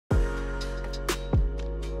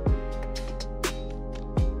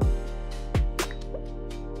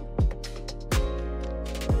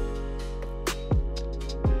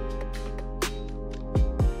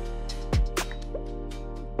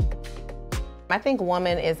I think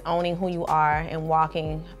woman is owning who you are and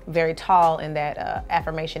walking very tall in that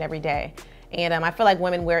affirmation every day. And I feel like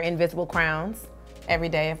women wear invisible crowns every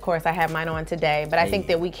day. Of course, I have mine on today, but I think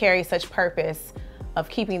that we carry such purpose of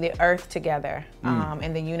keeping the earth together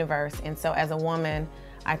and the universe. And so as a woman,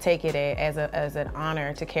 I take it as an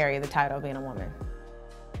honor to carry the title of being a woman.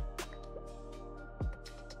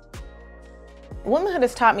 Womanhood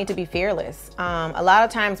has taught me to be fearless. A lot of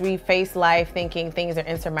times we face life thinking things are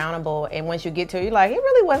insurmountable, and once you get to it, you're like, it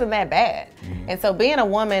really wasn't that bad. And so being a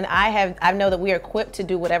woman, I know that we are equipped to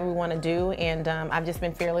do whatever we want to do, and I've just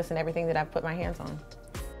been fearless in everything that I've put my hands on.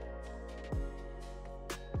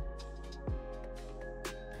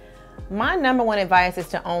 My number one advice is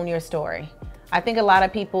to own your story. I think a lot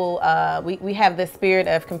of people, we have this spirit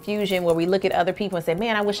of confusion where we look at other people and say,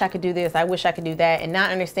 man, I wish I could do this, I wish I could do that, and not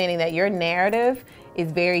understanding that your narrative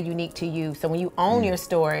is very unique to you. So when you own your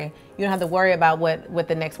story, you don't have to worry about what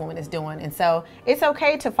the next woman is doing. And so it's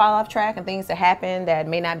okay to fall off track and things to happen that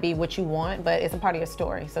may not be what you want, but it's a part of your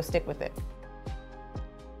story, so stick with it.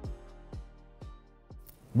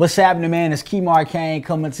 What's happening, man? It's Kemar Kane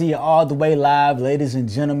coming to you all the way live. Ladies and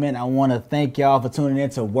gentlemen, I want to thank y'all for tuning in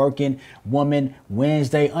to Working Woman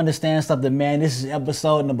Wednesday. Understand something, man. This is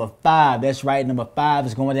episode number 5. That's right, number 5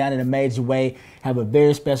 is going down in a major way. Have a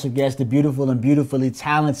very special guest, the beautiful and beautifully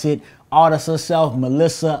talented artist herself,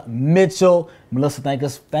 Melissa Mitchell. Melissa,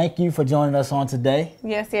 thank you for joining us on today.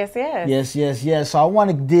 Yes, yes, yes. Yes. So I want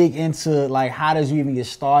to dig into, like, how does you even get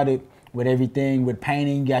started with everything, with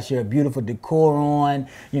painting? You got your beautiful decor on.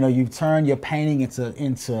 You know, you've turned your painting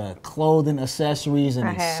into clothing, accessories, and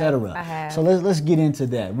etc. So let's get into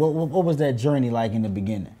that. What was that journey like in the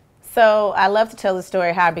beginning? So I love to tell the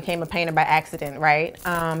story how I became a painter by accident, right?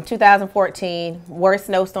 2014, worst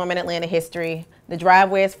snowstorm in Atlanta history. The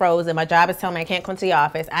driveway is frozen. My job is telling me I can't come to the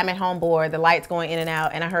office. I'm at home bored. The lights going in and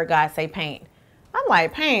out, and I heard God say paint. I'm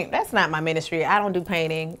like, paint? That's not my ministry. I don't do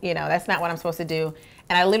painting. You know, that's not what I'm supposed to do.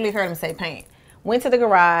 And I literally heard him say paint. Went to the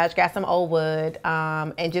garage, got some old wood,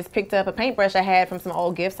 and just picked up a paintbrush I had from some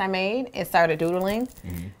old gifts I made and started doodling.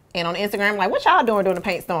 And on Instagram, I'm like, what y'all doing during the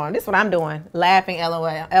paint storm? This is what I'm doing. Laughing,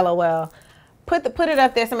 LOL. Put it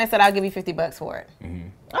up there. Somebody said, I'll give you $50 for it.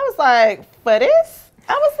 I was like, for this?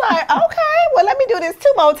 I was like, okay, well, let me do this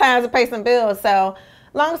 2 more times to pay some bills. So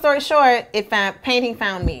long story short, painting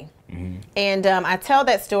found me. And I tell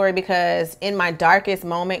that story because in my darkest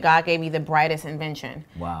moment, God gave me the brightest invention.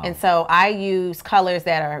 Wow. And so I use colors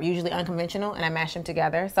that are usually unconventional and I mash them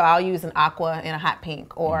together. So I'll use an aqua and a hot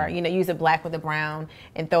pink, or you know, use a black with a brown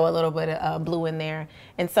and throw a little bit of blue in there.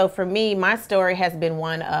 And so for me, my story has been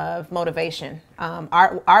one of motivation.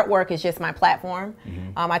 Artwork is just my platform.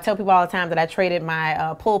 I tell people all the time that I traded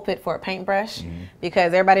my pulpit for a paintbrush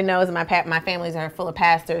because everybody knows that my families are full of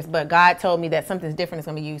pastors, but God told me that something different is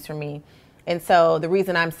going to be used for me. And so the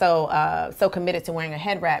reason I'm so committed to wearing a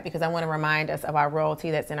head wrap, because I want to remind us of our royalty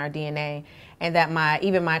that's in our DNA, and that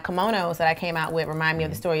even my kimonos that I came out with remind me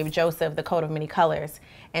of the story of Joseph, the coat of many colors,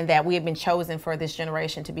 and that we have been chosen for this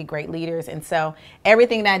generation to be great leaders. And so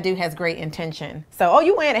everything that I do has great intention. So, oh,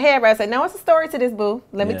 you wearing a head wrap? I said, no, it's a story to this, boo.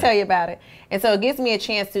 Let me tell you about it. And so it gives me a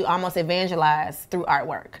chance to almost evangelize through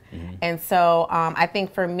artwork. And so I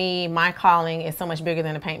think for me, my calling is so much bigger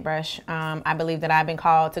than a paintbrush. I believe that I've been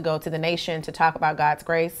called to go to the nation to talk about God's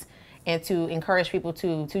grace and to encourage people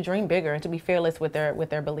to dream bigger and to be fearless with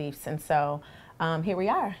their beliefs. And so here we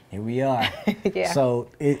are. Here we are. Yeah. So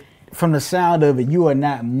from the sound of it, you are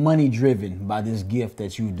not money driven by this gift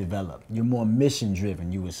that you developed. You're more mission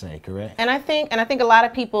driven, you would say, correct? And I think a lot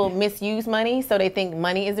of people misuse money, so they think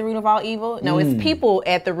money is the root of all evil. No, it's people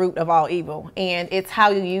at the root of all evil, and it's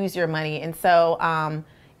how you use your money. And so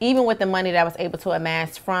even with the money that I was able to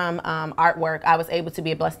amass from artwork, I was able to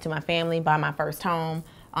be a blessing to my family, buy my first home,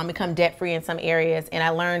 become debt-free in some areas, and I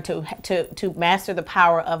learned to master the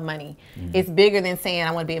power of money. It's bigger than saying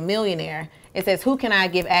I want to be a millionaire. It says, who can I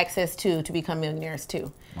give access to become millionaires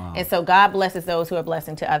too? Wow. And so God blesses those who are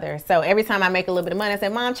blessing to others. So every time I make a little bit of money, I say,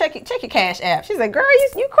 Mom, check your cash app. She said, girl,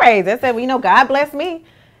 you crazy. I said, well, you know, God bless me.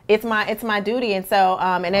 It's my duty. And so,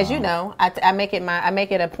 and as you know, I make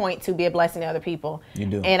it a point to be a blessing to other people. You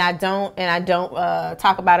do. And I don't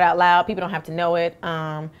talk about it out loud. People don't have to know it.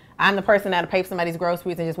 I'm the person that'll pay for somebody's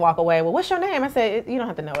groceries and just walk away. Well, what's your name? I said, you don't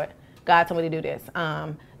have to know it. God told me to do this.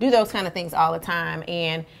 Do those kind of things all the time.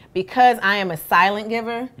 And because I am a silent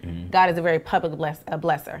giver, God is a very public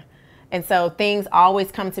blesser. And so things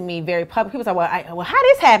always come to me very public. People say, well, how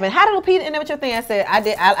this happened? How did Peter end up with your thing? I said,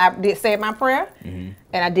 I did say my prayer, and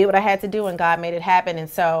I did what I had to do, and God made it happen. And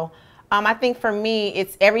so I think for me,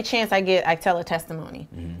 it's every chance I get, I tell a testimony.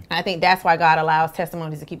 And I think that's why God allows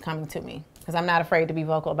testimonies to keep coming to me, because I'm not afraid to be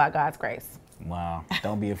vocal about God's grace. Wow.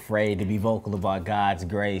 Don't be afraid to be vocal about God's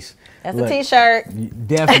grace. That's a t-shirt.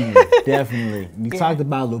 Definitely, definitely. You talked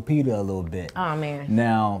about Lupita a little bit. Oh, man.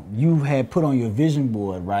 Now, you had put on your vision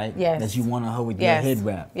board, right? Yes. That you wanted her with your head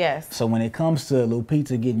wrap. Yes. So when it comes to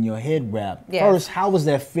Lupita getting your head wrap, yes. first, how was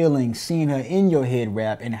that feeling seeing her in your head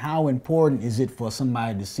wrap, and how important is it for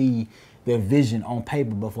somebody to see their vision on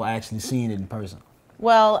paper before actually seeing it in person?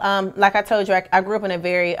 Well, like I told you, I grew up in a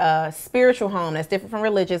very spiritual home that's different from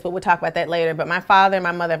religious, but we'll talk about that later. But my father and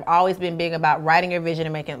my mother have always been big about writing your vision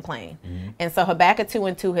and making it plain. And so Habakkuk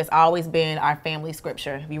 2:2 has always been our family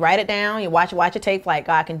scripture. If you write it down, you watch it tape, like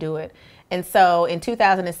God can do it. And so in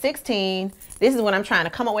 2016, this is when I'm trying to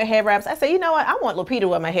come up with head wraps. I said, you know what? I want Lupita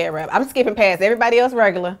with my head wrap. I'm skipping past everybody else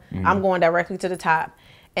regular. I'm going directly to the top.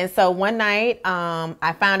 And so one night,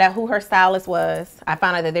 I found out who her stylist was. I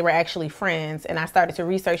found out that they were actually friends, and I started to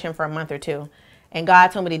research him for a month or two. And God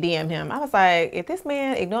told me to DM him. I was like, if this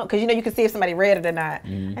man ignore, because you can see if somebody read it or not.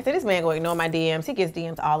 I said, this man gonna ignore my DMs. He gets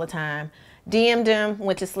DMs all the time. DM'd him,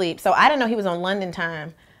 went to sleep. So I didn't know he was on London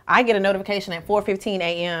time. I get a notification at 4:15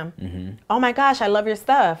 a.m. Oh my gosh, I love your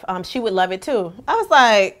stuff. She would love it too. I was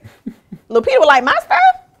like, Lupita would like my stuff?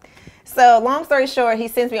 So long story short, he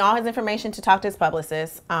sends me all his information to talk to his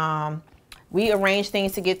publicist. We arranged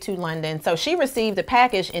things to get to London. So she received the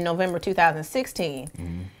package in November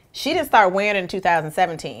 2016. She didn't start wearing it in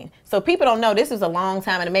 2017. So people don't know this was a long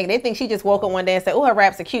time in the making. They think she just woke up one day and said, oh, her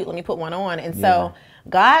wraps are cute. Let me put one on. And so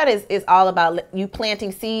God is all about you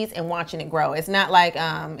planting seeds and watching it grow. It's not like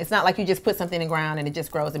you just put something in the ground and it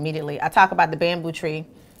just grows immediately. I talk about the bamboo tree,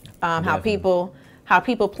 how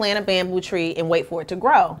people plant a bamboo tree and wait for it to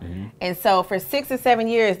grow. And so for 6 or 7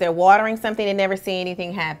 years, they're watering something and never see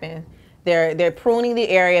anything happen. They're pruning the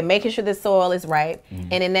area, making sure the soil is right.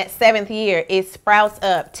 And in that 7th year, it sprouts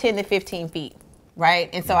up 10 to 15 feet, right?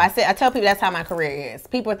 And so I tell people that's how my career is.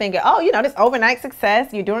 People are thinking, oh, this overnight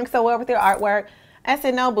success, you're doing so well with your artwork. I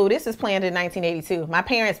said, no, boo, this was planned in 1982. My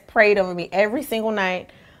parents prayed over me every single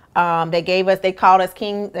night. They called us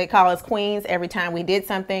queens every time we did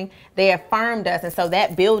something. They affirmed us. And so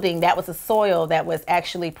that building, that was the soil that was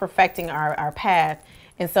actually perfecting our path.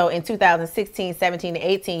 And so in 2016, 17, and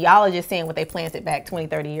 18, y'all are just seeing what they planted back 20,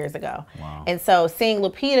 30 years ago. Wow. And so seeing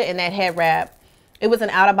Lupita in that head wrap, it was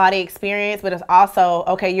an out-of-body experience, but it's also,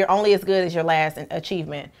 okay, you're only as good as your last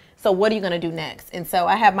achievement. So what are you going to do next? And so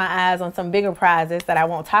I have my eyes on some bigger prizes that I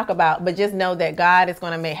won't talk about, but just know that God is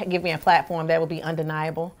going to give me a platform that will be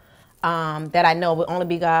undeniable, that I know will only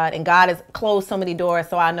be God. And God has closed so many doors,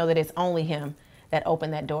 so I know that it's only him that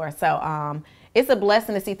opened that door. So it's a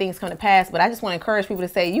blessing to see things come to pass, but I just want to encourage people to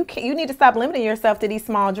say, you need to stop limiting yourself to these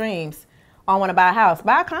small dreams. I want to buy a house,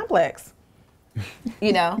 buy a complex.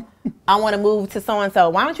 I want to move to so-and-so.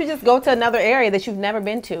 Why don't you just go to another area that you've never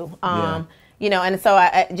been to? And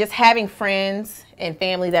so just having friends and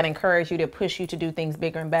family that encourage you to push you to do things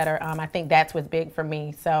bigger and better, I think that's what's big for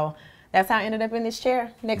me. So that's how I ended up in this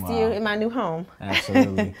chair next to you in my new home.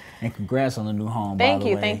 Absolutely. And congrats on the new home, Thank by the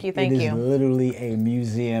you, way. thank you. It is literally a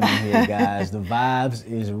museum in here, guys. The vibes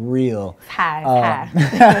is real. It's high.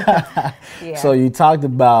 Yeah. So you talked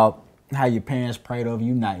about how your parents prayed over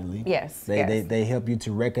you nightly. Yes. They help you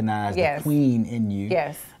to recognize the Yes. queen in you.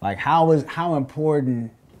 Yes. Like how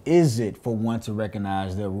important is it for one to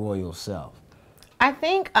recognize their royal self? I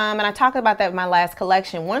think, and I talked about that in my last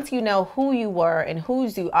collection, once you know who you were and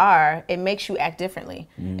whose you are, it makes you act differently.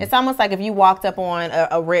 It's almost like if you walked up on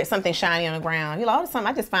something shiny on the ground, you're like, oh,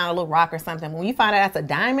 I just found a little rock or something. When you find out that's a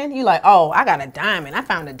diamond, you're like, oh, I got a diamond. I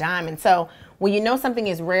found a diamond. So when you know something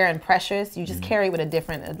is rare and precious, you just carry it with a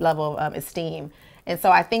different level of esteem. And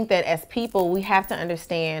so I think that as people, we have to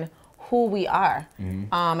understand who we are.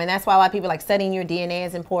 And that's why a lot of people like studying your DNA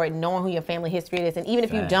is important, knowing who your family history is. And even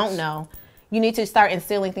if you don't know, you need to start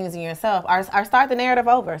instilling things in yourself or start the narrative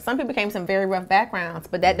over. Some people came from some very rough backgrounds,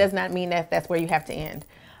 but that does not mean that that's where you have to end.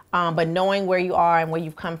 But knowing where you are and where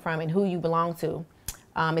you've come from and who you belong to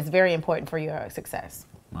is very important for your success.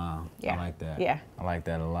 Wow, Yeah. I like that. Yeah. I like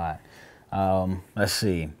that a lot. Let's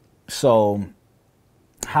see. So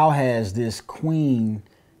how has this queen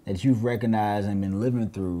that you've recognized and been living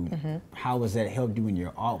through, how has that helped you in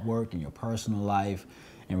your artwork, in your personal life,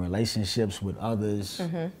 in relationships with others?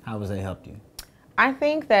 How has that helped you? I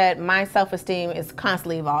think that my self-esteem is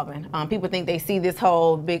constantly evolving. People think they see this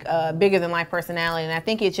whole bigger than life personality, and I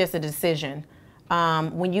think it's just a decision.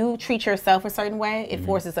 When you treat yourself a certain way, it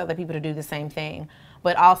forces other people to do the same thing.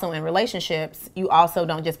 But also in relationships, you also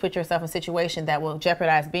don't just put yourself in a situation that will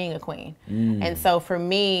jeopardize being a queen. And so for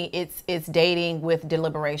me, it's dating with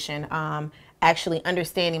deliberation, actually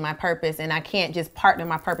understanding my purpose, and I can't just partner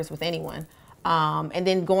my purpose with anyone. And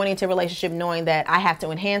then going into a relationship knowing that I have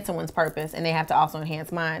to enhance someone's purpose and they have to also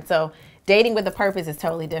enhance mine. So dating with a purpose is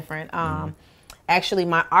totally different. Actually,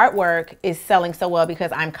 my artwork is selling so well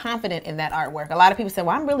because I'm confident in that artwork. A lot of people say,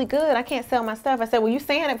 well, I'm really good. I can't sell my stuff. I said, well, you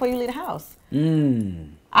saying it before you leave the house.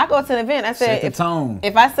 I go to an event. I said,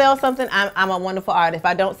 if I sell something, I'm a wonderful artist. If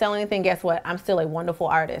I don't sell anything, guess what? I'm still a wonderful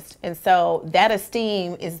artist. And so that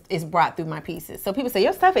esteem is brought through my pieces. So people say,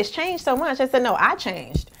 your stuff has changed so much. I said, no, I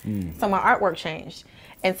changed. So my artwork changed.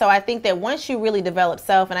 And so I think that once you really develop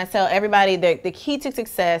self, and I tell everybody that the key to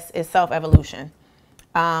success is self-evolution.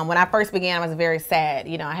 When I first began, I was very sad.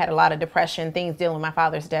 You know, I had a lot of depression, things dealing with my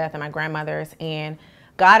father's death and my grandmother's, and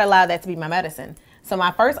God allowed that to be my medicine. So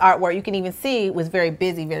my first artwork, you can even see, was very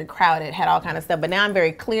busy, very crowded, had all kind of stuff. But now I'm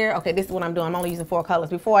very clear. Okay, this is what I'm doing. I'm only using 4 colors.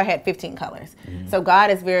 Before I had 15 colors. So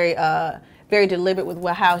God is very, very deliberate with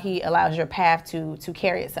how He allows your path to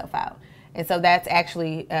carry itself out. And so that's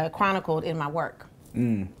actually chronicled in my work.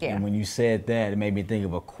 Yeah. And when you said that, it made me think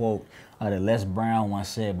of a quote that Les Brown once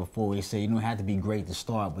said before. He said, you don't have to be great to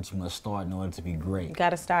start, but you must start in order to be great. You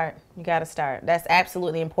got to start. You got to start. That's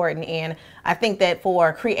absolutely important. And I think that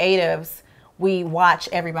for creatives, we watch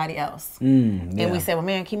everybody else. And we say, well,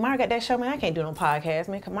 man, Kemar got that show, man, I can't do no podcast.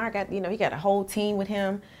 Man, Kemar got, he got a whole team with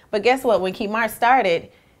him. But guess what? When Kemar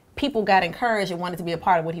started, people got encouraged and wanted to be a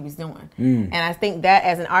part of what he was doing. And I think that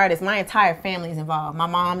as an artist, my entire family is involved. My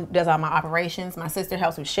mom does all my operations. My sister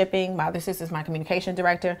helps with shipping. My other sister's my communication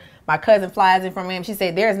director. My cousin flies in from him. She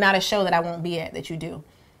said, there's not a show that I won't be at that you do.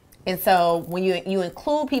 And so when you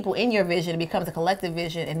include people in your vision, it becomes a collective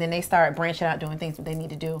vision, and then they start branching out doing things that they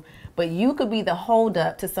need to do. But you could be the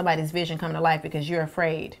holdup to somebody's vision coming to life because you're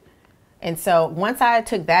afraid. And so once I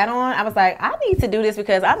took that on, I was like, I need to do this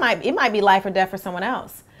because it might be life or death for someone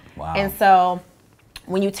else. Wow. And so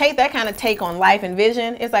when you take that kind of take on life and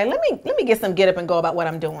vision, it's like, let me get some get up and go about what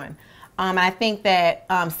I'm doing. And I think that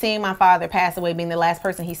seeing my father pass away, being the last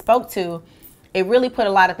person he spoke to, it really put a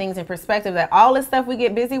lot of things in perspective that all this stuff we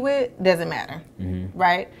get busy with doesn't matter,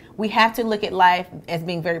 right? We have to look at life as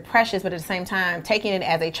being very precious, but at the same time, taking it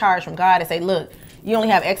as a charge from God and say, look, you only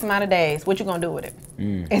have X amount of days. What you going to do with it?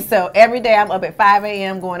 And so every day I'm up at 5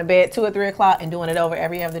 a.m. going to bed 2 or 3 o'clock and doing it over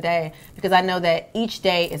every other day because I know that each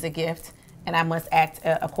day is a gift and I must act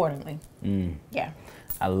accordingly. Yeah.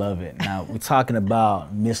 I love it. Now, we're talking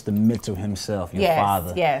about Mr. Mitchell himself, your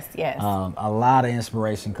father. Yes. A lot of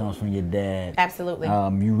inspiration comes from your dad. Absolutely.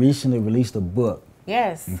 You recently released a book.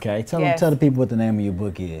 Yes. Okay. Tell the people what the name of your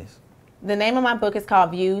book is. The name of my book is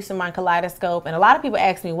called Views from My Kaleidoscope. And a lot of people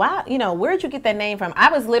ask me, why, where'd you get that name from?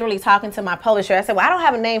 I was literally talking to my publisher. I said, well, I don't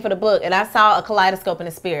have a name for the book. And I saw a kaleidoscope in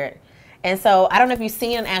the spirit. And so I don't know if you've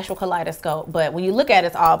seen an actual kaleidoscope, but when you look at it,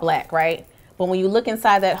 it's all black, right? But when you look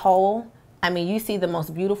inside that hole, you see the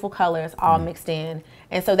most beautiful colors all mixed in.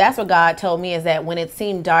 And so that's what God told me, is that when it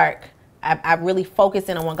seemed dark, I really focused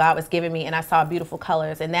in on what God was giving me, and I saw beautiful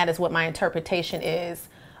colors. And that is what my interpretation is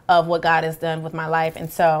of what God has done with my life.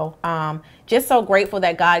 And so just so grateful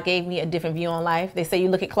that God gave me a different view on life. They say you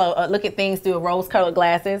look at things through rose-colored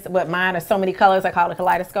glasses, but mine are so many colors, I call it a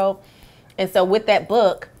kaleidoscope. And so with that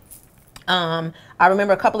book, I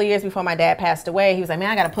remember a couple of years before my dad passed away, he was like, man,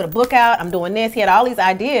 I got to put a book out. I'm doing this. He had all these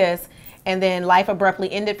ideas. And then life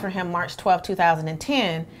abruptly ended for him March 12,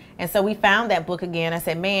 2010. And so we found that book again. I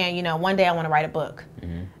said, man, one day I want to write a book.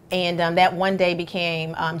 And that one day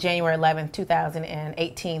became January 11th,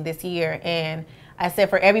 2018, this year. And I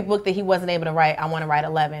said, for every book that he wasn't able to write, I want to write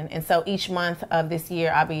 11. And so each month of this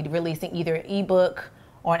year, I'll be releasing either an ebook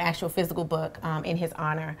or an actual physical book in his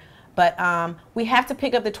honor. But we have to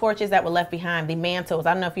pick up the torches that were left behind, the mantles.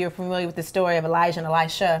 I don't know if you're familiar with the story of Elijah and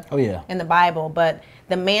Elisha in the Bible, but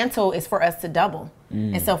the mantle is for us to double.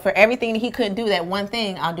 And so for everything that he couldn't do, that one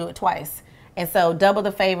thing, I'll do it twice. And so double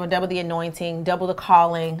the favor, double the anointing, double the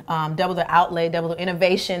calling, double the outlay, double the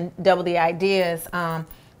innovation, double the ideas.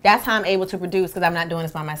 That's how I'm able to produce, because I'm not doing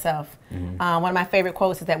this by myself. One of my favorite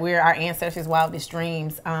quotes is that we're our ancestors' wildest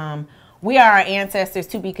dreams. We are our ancestors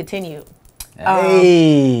to be continued.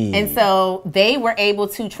 And so they were able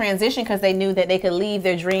to transition because they knew that they could leave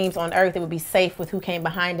their dreams on earth. It would be safe with who came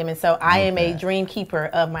behind them. And so I am a dream keeper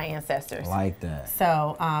of my ancestors. I like that.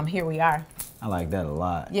 So here we are. I like that a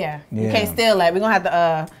lot. Yeah. You can't steal that. We're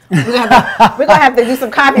gonna have to do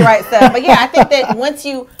some copyright stuff. But yeah, I think that once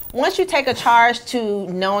you take a charge to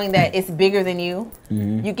knowing that it's bigger than you,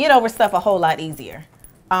 you get over stuff a whole lot easier.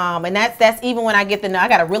 And that's even when I get the no. I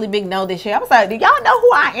got a really big no this year. I was like, do y'all know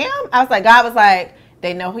who I am? I was like, God was like,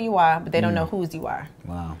 they know who you are, but they don't know whose you are.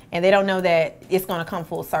 Wow. And they don't know that it's going to come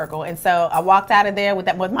full circle. And so I walked out of there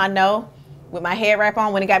with my no, with my head wrap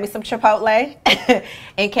on, went and got me some Chipotle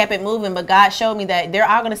and kept it moving. But God showed me that there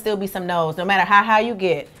are going to still be some no's. No matter how high you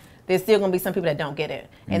get, there's still going to be some people that don't get it.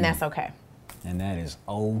 And that's okay. And that is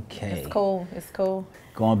okay. It's cool. It's cool.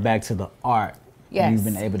 Going back to the art. Yes. You've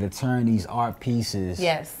been able to turn these art pieces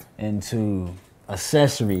into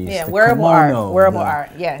accessories. Yeah, the wearable kimono, art. Wearable art,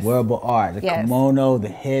 yes. Wearable art. The kimono, the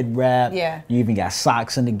head wrap. Yeah. You even got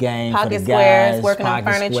socks in the game pocket for the squares, guys. working on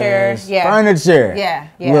furniture. Squares. Yeah. Furniture. Yeah,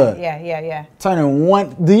 yeah, Look, yeah. Turning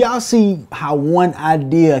one, do y'all see how one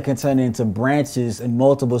idea can turn into branches and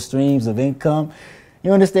multiple streams of income?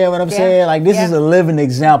 You understand what I'm saying? Like, this is a living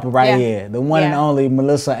example right here. The one and only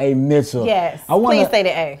Melissa A. Mitchell. Yes. Please say the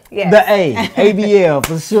A. Yes. The A. ABL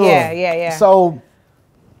for sure. Yeah. So,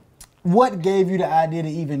 what gave you the idea to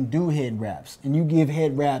even do head wraps? And you give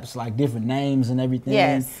head wraps like different names and everything.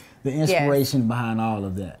 Yes. The inspiration behind all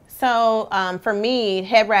of that. So, for me,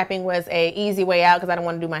 head wrapping was a easy way out because I didn't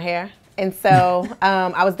want to do my hair. And so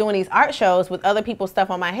I was doing these art shows with other people's stuff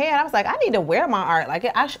on my head. I was like, I need to wear my art. Like,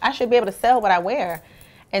 I should be able to sell what I wear.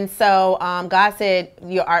 And so God said,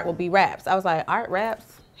 your art will be wraps. I was like, art wraps,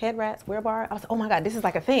 head wraps, wearable art. I was like, oh my God, this is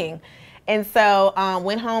like a thing. And so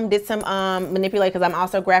went home, did some manipulate, because I'm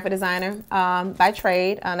also a graphic designer by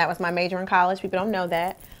trade. That was my major in college. People don't know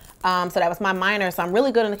that. So that was my minor. So I'm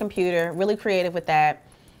really good on the computer, really creative with that.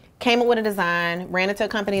 Came up with a design, ran into a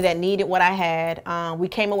company that needed what I had. We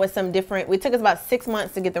came up with some different, it took us about 6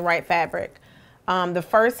 months to get the right fabric. The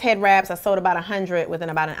first head wraps, I sold about 100 within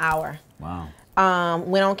about an hour. Wow.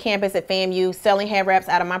 Went on campus at FAMU, selling head wraps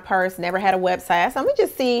out of my purse, never had a website. So let me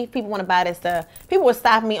just see if people want to buy this stuff. People were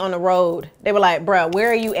stopping me on the road. They were like, bruh,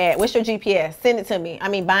 where are you at? What's your GPS? Send it to me. I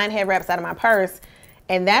mean, buying head wraps out of my purse.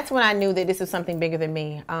 And that's when I knew that this was something bigger than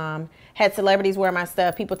me. Had celebrities wear my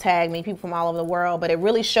stuff, people tagged me, people from all over the world, but it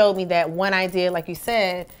really showed me that one idea, like you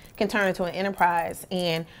said, can turn into an enterprise.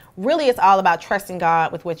 And really it's all about trusting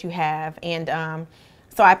God with what you have. And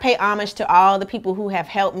so I pay homage to all the people who have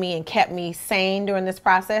helped me and kept me sane during this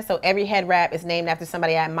process. So every head wrap is named after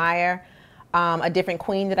somebody I admire, a different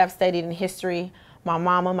queen that I've studied in history, my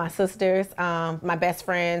mama, my sisters, my best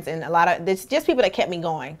friends, and a lot of, it's just people that kept me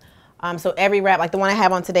going. So every wrap, like the one I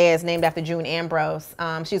have on today, is named after June Ambrose.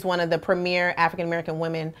 She's one of the premier African-American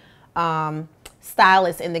women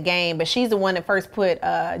stylists in the game, but she's the one that first put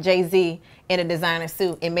Jay-Z in a designer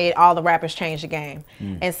suit and made all the rappers change the game.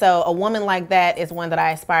 And so a woman like that is one that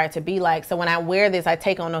I aspire to be like. So when I wear this, I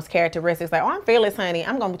take on those characteristics like, oh, I'm fearless, honey.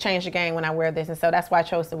 I'm going to change the game when I wear this. And so that's why I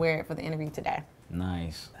chose to wear it for the interview today.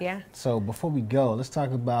 Nice. Yeah. So before we go, let's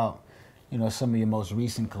talk about, you know, some of your most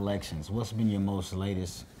recent collections. What's been your most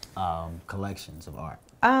latest collections of art?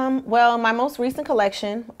 Well, my most recent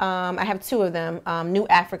collection, I have two of them. New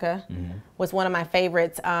Africa was one of my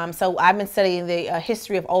favorites. So I've been studying the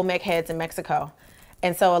history of Olmec heads in Mexico.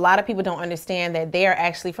 And so a lot of people don't understand that they are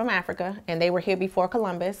actually from Africa and they were here before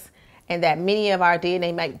Columbus, and that many of our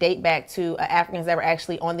DNA might date back to Africans that were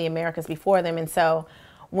actually on the Americas before them. And so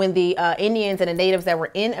when the Indians and the natives that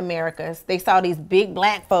were in Americas, they saw these big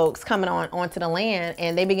black folks coming onto the land,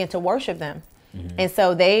 and they began to worship them. And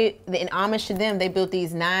so in homage to them, they built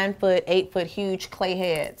these 9-foot, 8-foot huge clay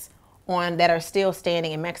heads that are still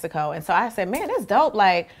standing in Mexico. And so I said, man, that's dope.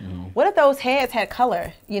 Like, what if those heads had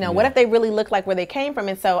color? You know, what if they really looked like where they came from?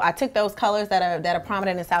 And so I took those colors that are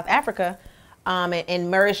prominent in South Africa and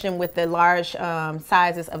merged them with the large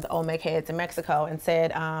sizes of the Olmec heads in Mexico, and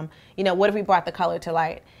said, you know, what if we brought the color to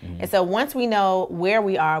light? And so once we know where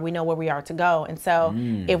we know where we are to go. And so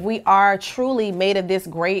if we are truly made of this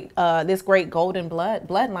great golden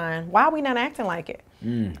bloodline, why are we not acting like it?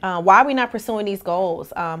 Why are we not pursuing these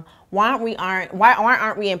goals? Why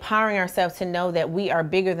aren't we empowering ourselves to know that we are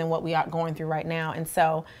bigger than what we are going through right now? And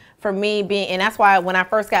so for me, and that's why when I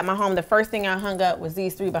first got my home, the first thing I hung up was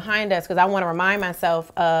these three behind us, because I want to remind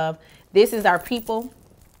myself of, this is our people,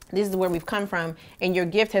 this is where we've come from, and your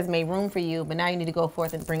gift has made room for you, but now you need to go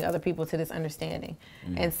forth and bring other people to this understanding.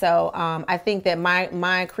 And so I think that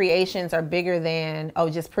my creations are bigger than,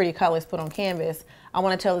 oh, just pretty colors put on canvas. I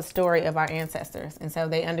want to tell the story of our ancestors, and so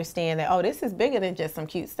they understand that, oh, this is bigger than just some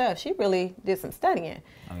cute stuff. She really did some studying.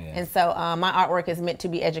 And so my artwork is meant to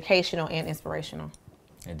be educational and inspirational.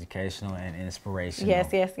 Educational and inspirational.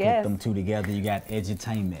 Yes. Put them two together, you got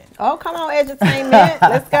edutainment. Oh, come on, edutainment.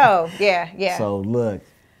 Let's go. Yeah. So look,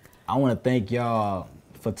 I want to thank y'all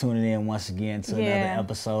for tuning in once again to another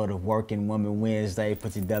episode of Working Woman Wednesday.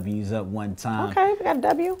 Put your W's up one time. Okay, we got a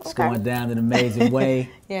W. It's going down in an amazing way.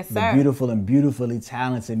 Yes, sir. The beautiful and beautifully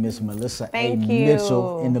talented Miss Melissa A.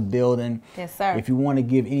 Mitchell in the building. Yes, sir. If you want to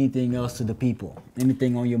give anything else to the people,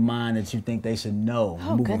 anything on your mind that you think they should know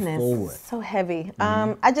moving forward. So heavy.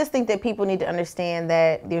 I just think that people need to understand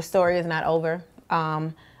that their story is not over.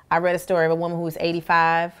 I read a story of a woman who was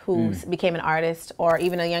 85 who became an artist, or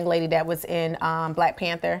even a young lady that was in Black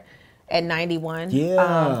Panther at 91.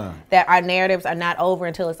 Yeah. That our narratives are not over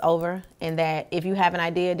until it's over, and that if you have an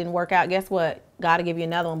idea, it didn't work out, guess what? God will give you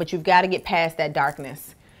another one, but you've got to get past that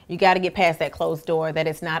darkness. You got to get past that closed door that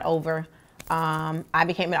it's not over. I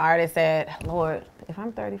became an artist at, Lord, if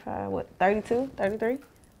I'm 35, what, 32, 33?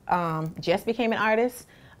 Just became an artist.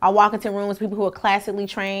 I walk into rooms, people who are classically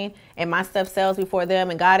trained, and my stuff sells before them.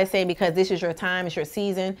 And God is saying, because this is your time, it's your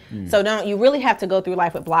season. So you really have to go through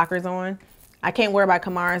life with blockers on. I can't worry about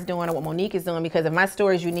Kamara's doing or what Monique is doing, because if my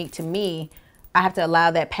story is unique to me, I have to allow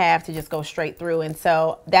that path to just go straight through. And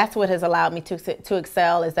so that's what has allowed me to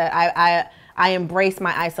excel, is that I embrace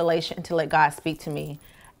my isolation to let God speak to me.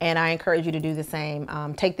 And I encourage you to do the same.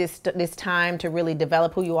 Take this time to really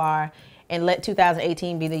develop who you are, and let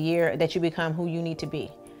 2018 be the year that you become who you need to be.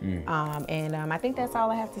 I think that's all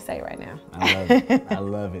I have to say right now. I love it. I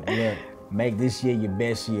love it. Look, make this year your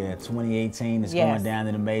best year. 2018 is going down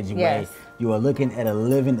in a major way. You are looking at a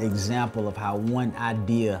living example of how one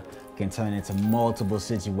idea can turn into multiple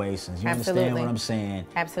situations. You understand what I'm saying?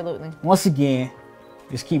 Absolutely. Once again,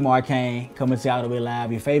 it's Kemar Kane coming to you all the way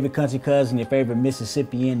live. Your favorite country cousin, your favorite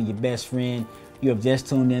Mississippian, and your best friend. You have just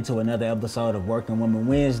tuned in to another episode of Working Woman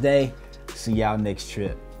Wednesday. See y'all next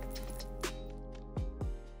trip.